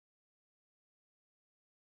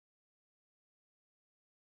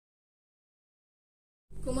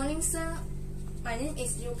Good morning, sir. My name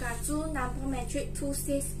is Yukazu, number metric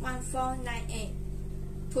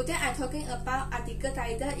 261498. Today I'm talking about article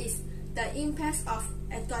title is the impact of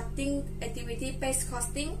adopting activity-based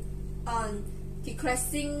costing on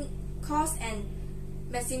decreasing cost and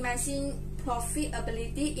maximizing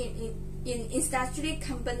profitability in industry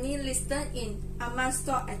company listed in A192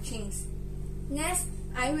 stock exchange. Next,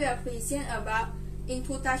 I will present about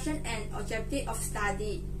introduction and objective of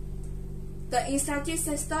study. The industry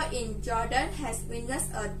sector in Jordan has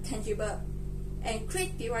witnessed a tangible and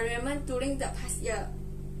quick development during the past year,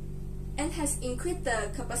 and has increased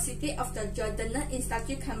the capacity of the Jordanian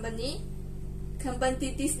industry company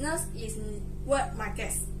competitiveness in world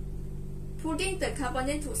markets, putting the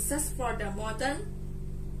company to search for the modern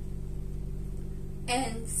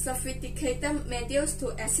and sophisticated methods to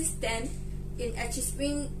assist them in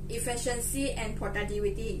achieving efficiency and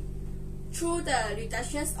productivity through the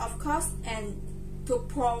reductions of costs, and to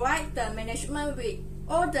provide the management with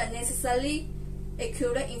all the necessary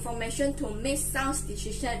accurate information to make sound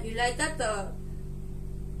decisions related to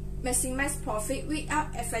maximize profit without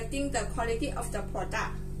affecting the quality of the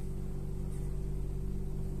product.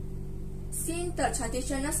 Since the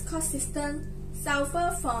traditional cost system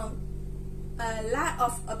suffer from a lack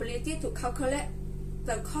of ability to calculate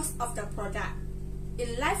the cost of the product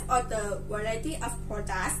in light of the variety of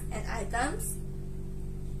products and items,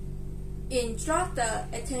 it draws the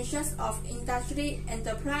attention of industry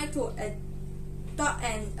enterprise to adopt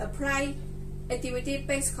and apply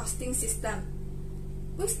activity-based costing system,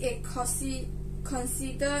 which is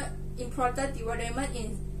considered important development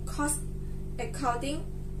in cost according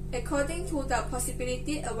to the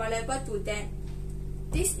possibility available to them.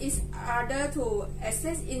 This is order to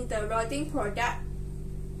assess in the loading product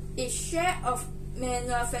its share of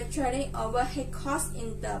manufacturing overhead costs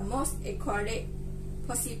in the most accurate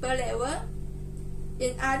possible level,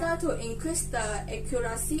 in order to increase the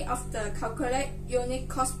accuracy of the calculated unit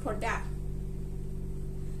cost product.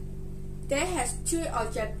 There has two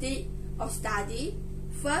objectives of study.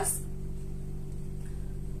 First,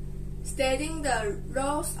 studying the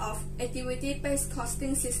roles of activity-based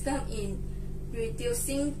costing system in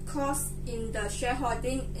reducing costs in the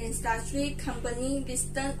shareholding industry company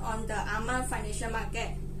listed on the A1 financial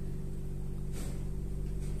market.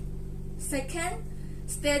 Second,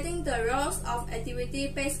 studying the roles of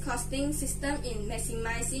activity-based costing system in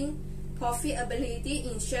maximizing profitability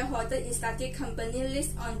in shareholder industry company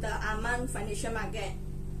listed on the A1 financial market.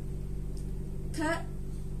 Third,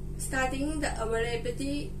 studying the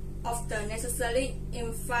availability of the necessary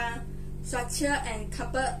infrastructure and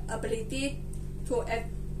capability to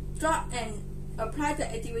adopt and apply the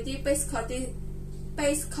activity-based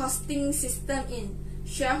costing system in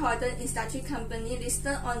shareholder industry company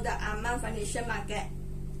listed on the A1 financial market.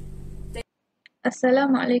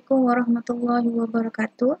 Assalamualaikum warahmatullahi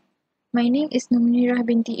wabarakatuh. My name is Numirah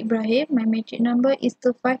binti Ibrahim. My metric number is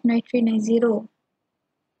 259390.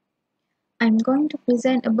 I'm going to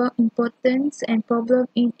present about importance and problem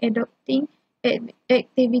in adopting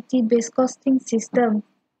activity-based costing system.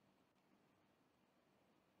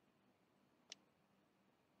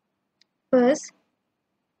 First,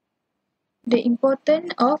 the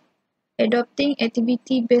importance of adopting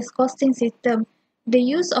activity-based costing system. The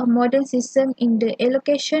use of modern system in the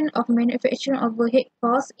allocation of manufacturing overhead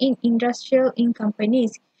costs in industrial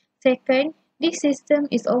companies. Second, this system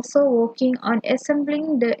is also working on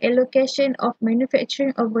assembling the allocation of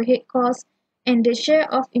manufacturing overhead costs and the share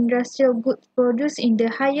of industrial goods produced in the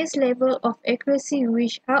highest level of accuracy,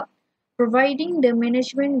 which help providing the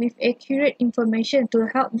management with accurate information to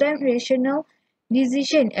help them rational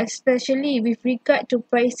decision, especially with regard to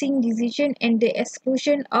pricing decision and the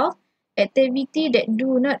exclusion of activity that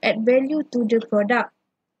do not add value to the product.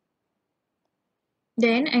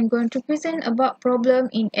 Then I'm going to present about problem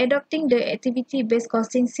in adopting the activity-based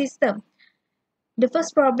costing system. The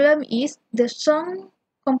first problem is the strong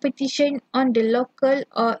competition on the local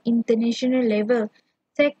or international level.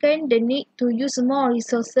 Second, the need to use more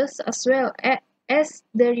resources as well as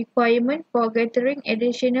the requirement for gathering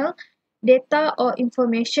additional data or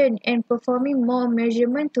information and performing more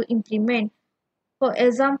measurement to implement. For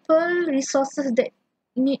example, resources that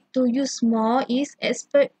need to use more is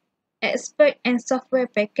expert and software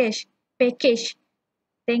package. Thank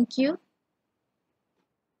you.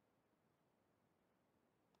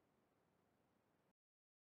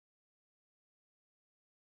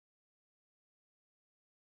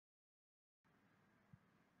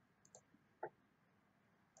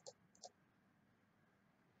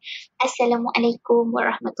 Assalamualaikum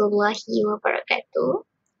warahmatullahi wabarakatuh.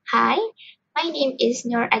 Hi, my name is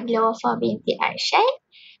Nur Aglawafa binti Arshad.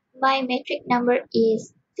 My metric number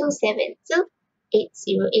is A192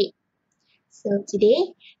 So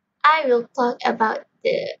today I will talk about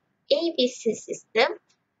the ABC system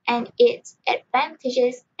and its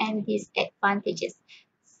advantages and disadvantages.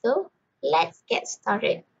 So let's get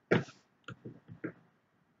started.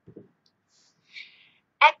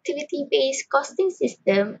 Activity-based costing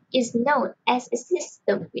system is known as a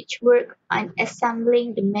system which works on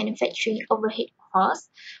assembling the manufacturing overhead costs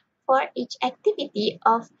for each activity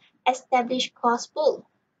of established cost pool,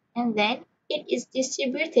 and then it is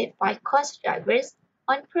distributed by cost drivers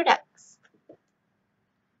on products.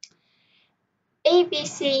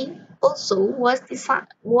 ABC also was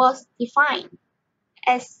defined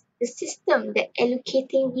as the system that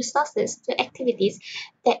allocating resources to activities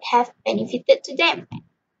that have benefited to them.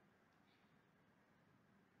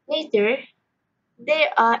 Later, they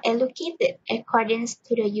are allocated according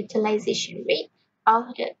to the utilization rate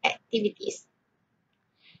of the activities.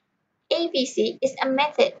 ABC is a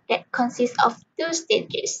method that consists of two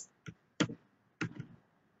stages.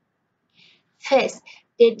 First,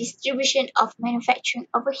 the distribution of manufacturing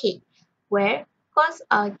overhead, where costs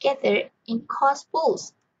are gathered in cost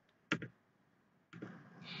pools,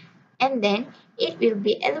 and then it will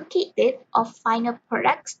be allocated of final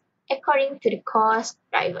products according to the cost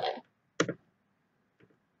driver.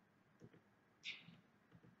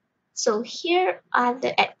 So here are the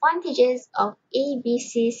advantages of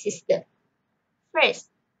ABC system. First,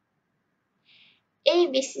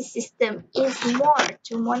 ABC system is more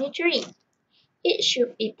to monitoring. It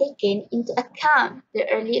should be taken into account the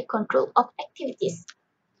earlier control of activities.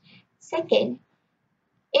 Second,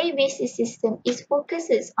 ABC system is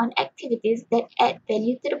focuses on activities that add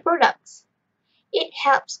value to the products. It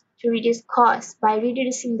helps to reduce costs by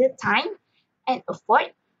reducing the time and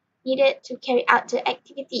effort needed to carry out the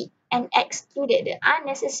activity and excluded the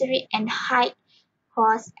unnecessary and high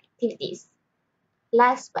cost activities.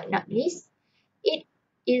 Last but not least, it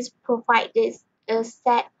is provided a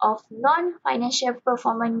set of non-financial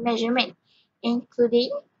performance measurements,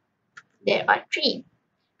 including there are three,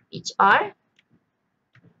 which are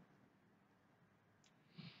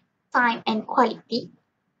time and quality.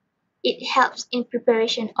 It helps in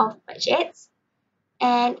preparation of budgets,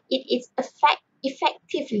 and it is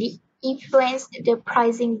effectively influence the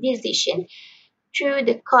pricing decision through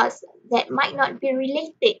the costs that might not be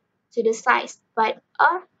related to the size but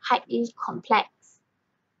are highly complex.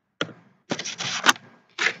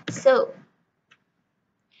 So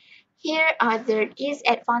here are the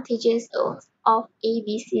disadvantages of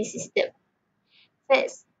ABC system.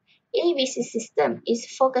 First, ABC system is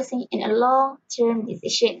focusing in a long-term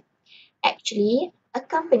decision. Actually, a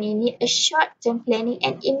company needs a short-term planning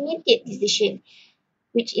and immediate decision,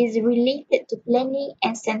 which is related to planning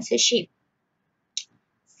and censorship.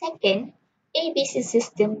 Second, ABC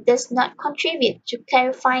system does not contribute to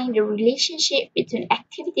clarifying the relationship between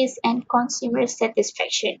activities and consumer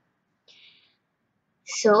satisfaction.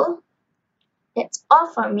 So, that's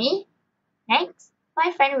all for me. Next,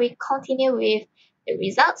 my friend will continue with the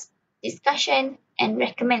results, discussion, and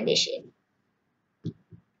recommendation.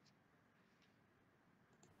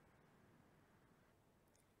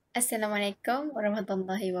 Assalamualaikum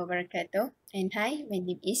warahmatullahi wabarakatuh. And hi, my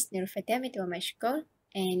name is Nur Fatia Mashkul,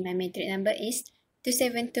 and my matric number is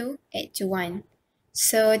 272821.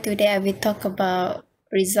 So today I will talk about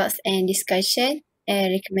results and discussion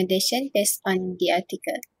and recommendation based on the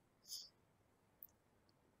article.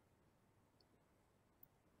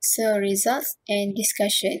 So results and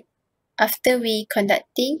discussion. After we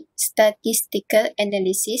conducting statistical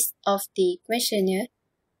analysis of the questionnaire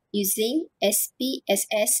using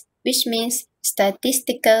SPSS, which means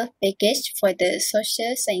Statistical Package for the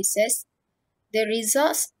Social Sciences, the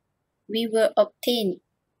results we will obtain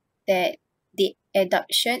that the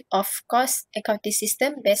adoption of cost accounting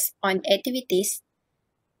system based on activities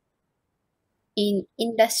in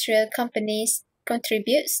industrial companies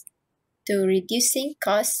contributes to reducing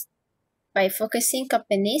costs by focusing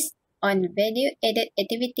companies on value-added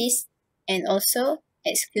activities and also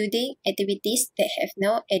excluding activities that have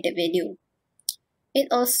no added value. It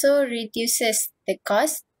also reduces the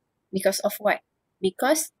cost because of what?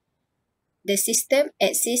 Because the system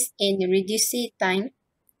assists in reducing time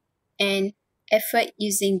and effort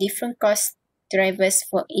using different cost drivers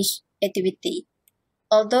for each activity.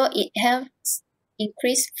 Although it helps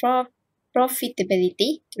increase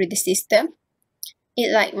profitability through the system,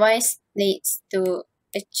 it likewise leads to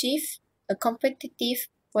achieve a competitive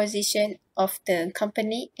position of the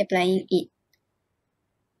company applying it.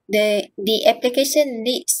 The application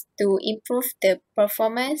leads to improve the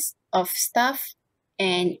performance of staff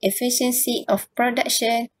and efficiency of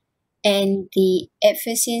production and the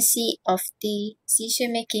efficiency of the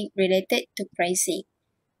decision-making related to pricing,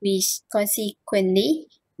 which consequently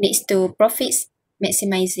leads to profits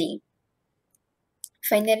maximizing.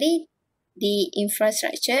 Finally, the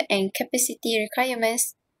infrastructure and capacity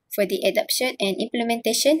requirements for the adoption and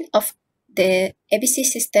implementation of the ABC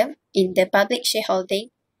system in the public shareholding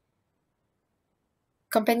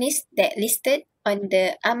companies that listed on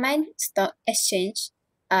the Amman Stock Exchange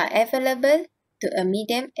are available to a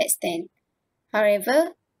medium extent.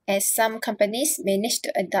 However, as some companies manage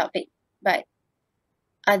to adopt it, but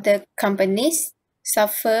other companies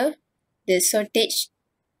suffer the shortage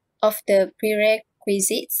of the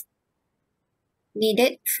prerequisites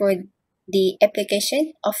needed for the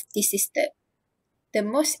application of the system. The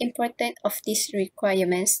most important of these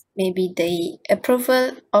requirements may be the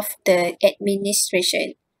approval of the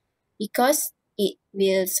administration, because it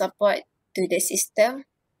will support to the system,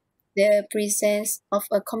 the presence of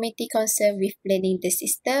a committee concerned with planning the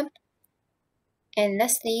system, and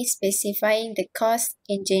lastly, specifying the cost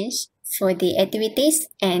engaged for the activities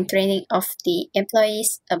and training of the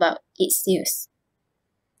employees about its use.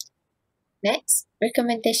 Next,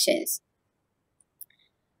 recommendations.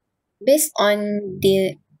 Based on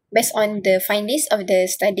the findings of the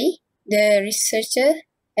study, the researcher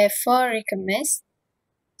have 4 recommends.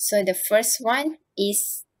 So the first one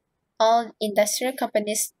is all industrial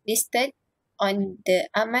companies listed on the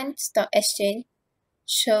Amman Stock Exchange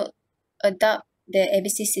should adopt the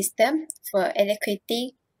ABC system for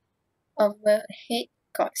allocating overhead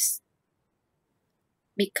costs,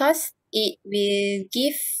 because it will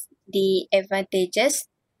give the advantages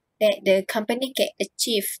that the company can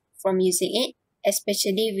achieve from using it,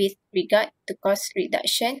 especially with regard to cost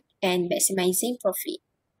reduction and maximizing profit.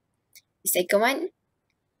 The second one,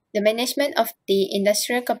 the management of the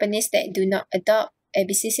industrial companies that do not adopt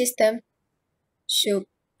ABC system should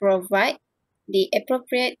provide the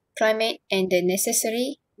appropriate climate and the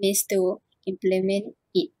necessary means to implement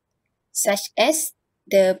it, such as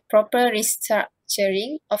the proper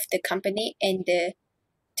restructuring of the company and the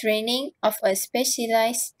training of a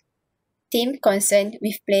specialized team concerned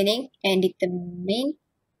with planning and determine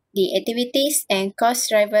the activities and cost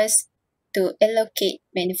drivers to allocate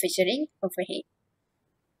manufacturing overhead.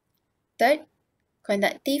 Third,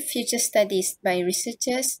 conducting future studies by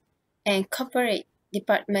researchers and corporate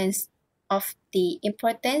departments of the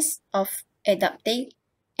importance of adopting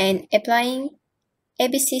and applying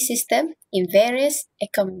ABC system in various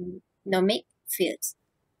economic fields.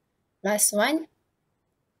 Last one,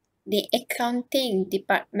 the accounting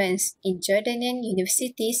departments in Jordanian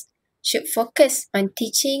universities should focus on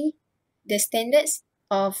teaching the standards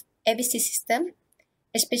of ABC system,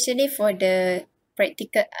 especially for the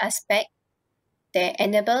practical aspect that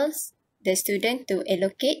enables the student to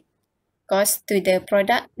allocate cost to the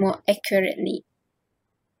product more accurately.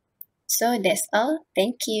 So that's all.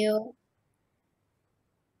 Thank you.